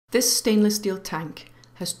This stainless steel tank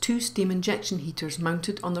has two steam injection heaters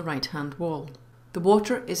mounted on the right-hand wall. The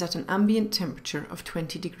water is at an ambient temperature of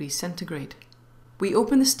 20 degrees centigrade. We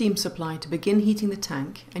open the steam supply to begin heating the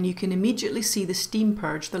tank, and you can immediately see the steam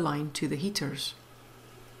purge the line to the heaters.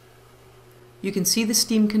 You can see the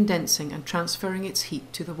steam condensing and transferring its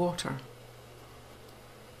heat to the water.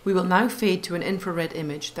 We will now fade to an infrared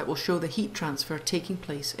image that will show the heat transfer taking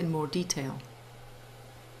place in more detail.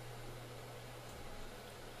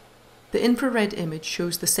 The infrared image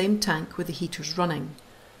shows the same tank with the heaters running.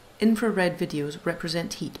 Infrared videos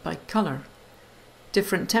represent heat by colour.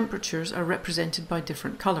 Different temperatures are represented by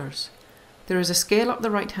different colours. There is a scale up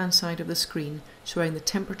the right-hand side of the screen showing the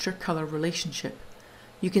temperature-colour relationship.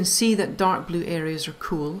 You can see that dark blue areas are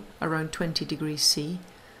cool, around 20 degrees C,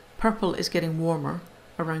 purple is getting warmer,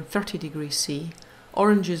 around 30 degrees C,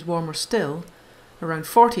 orange is warmer still, around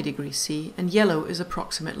 40 degrees C, and yellow is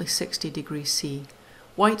approximately 60 degrees C.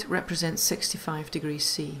 White represents 65 degrees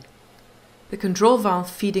C. The control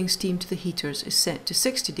valve feeding steam to the heaters is set to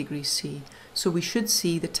 60 degrees C, so we should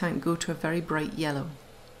see the tank go to a very bright yellow.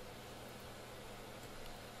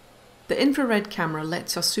 The infrared camera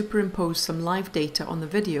lets us superimpose some live data on the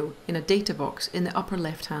video in a data box in the upper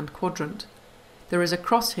left-hand quadrant. There is a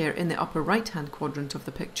crosshair in the upper right-hand quadrant of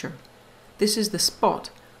the picture. This is the spot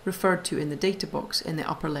referred to in the data box in the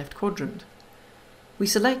upper left quadrant. We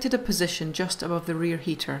selected a position just above the rear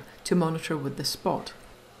heater to monitor with the spot.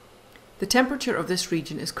 The temperature of this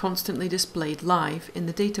region is constantly displayed live in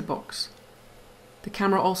the data box. The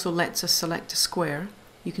camera also lets us select a square.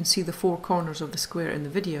 You can see the four corners of the square in the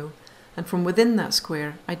video, and from within that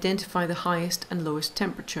square identify the highest and lowest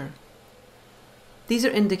temperature. These are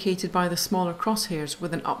indicated by the smaller crosshairs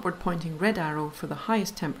with an upward pointing red arrow for the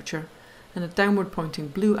highest temperature and a downward pointing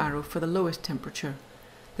blue arrow for the lowest temperature.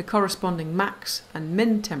 The corresponding max and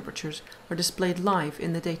min temperatures are displayed live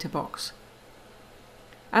in the data box.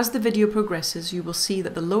 As the video progresses, you will see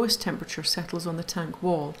that the lowest temperature settles on the tank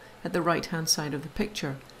wall at the right-hand side of the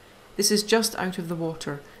picture. This is just out of the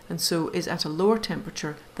water and so is at a lower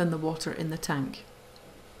temperature than the water in the tank.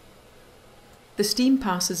 The steam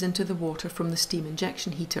passes into the water from the steam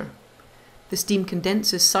injection heater. The steam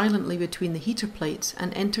condenses silently between the heater plates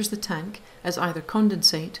and enters the tank as either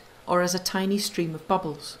condensate or as a tiny stream of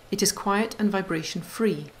bubbles. It is quiet and vibration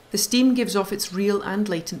free. The steam gives off its real and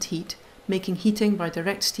latent heat, making heating by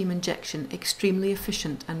direct steam injection extremely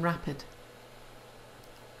efficient and rapid.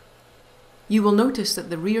 You will notice that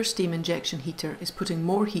the rear steam injection heater is putting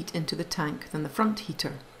more heat into the tank than the front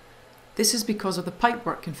heater. This is because of the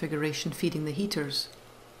pipework configuration feeding the heaters.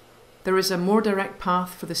 There is a more direct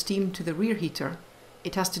path for the steam to the rear heater.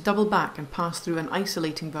 It has to double back and pass through an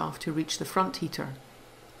isolating valve to reach the front heater.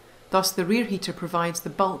 Thus, the rear heater provides the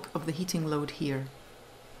bulk of the heating load here.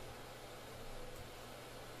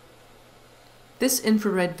 This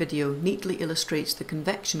infrared video neatly illustrates the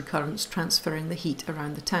convection currents transferring the heat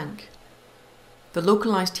around the tank. The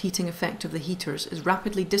localized heating effect of the heaters is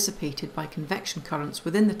rapidly dissipated by convection currents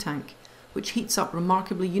within the tank, which heats up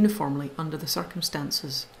remarkably uniformly under the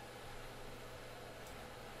circumstances.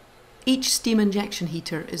 Each steam injection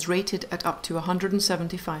heater is rated at up to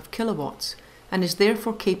 175 kilowatts and is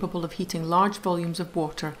therefore capable of heating large volumes of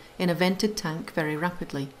water in a vented tank very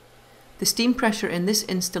rapidly. The steam pressure in this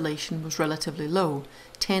installation was relatively low,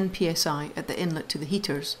 10 psi at the inlet to the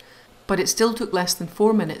heaters, but it still took less than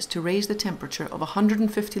 4 minutes to raise the temperature of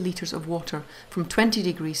 150 litres of water from 20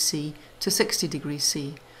 degrees C to 60 degrees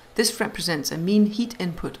C. This represents a mean heat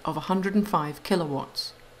input of 105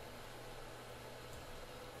 kilowatts.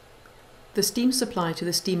 The steam supply to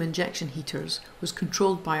the steam injection heaters was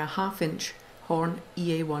controlled by a 1/2-inch Horne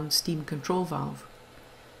EA1 steam control valve.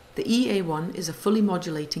 The EA1 is a fully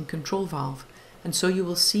modulating control valve, and so you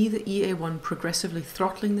will see the EA1 progressively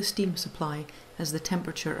throttling the steam supply as the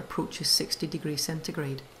temperature approaches 60 degrees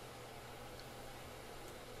centigrade.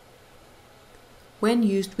 When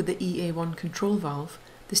used with the EA1 control valve,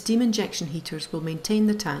 the steam injection heaters will maintain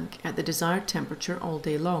the tank at the desired temperature all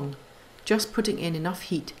day long, just putting in enough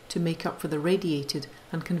heat to make up for the radiated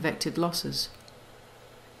and convected losses.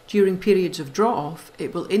 During periods of draw-off,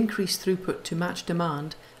 it will increase throughput to match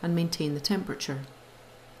demand and maintain the temperature.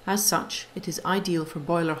 As such, it is ideal for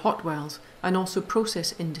boiler hot wells and also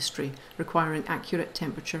process industry requiring accurate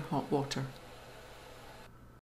temperature hot water.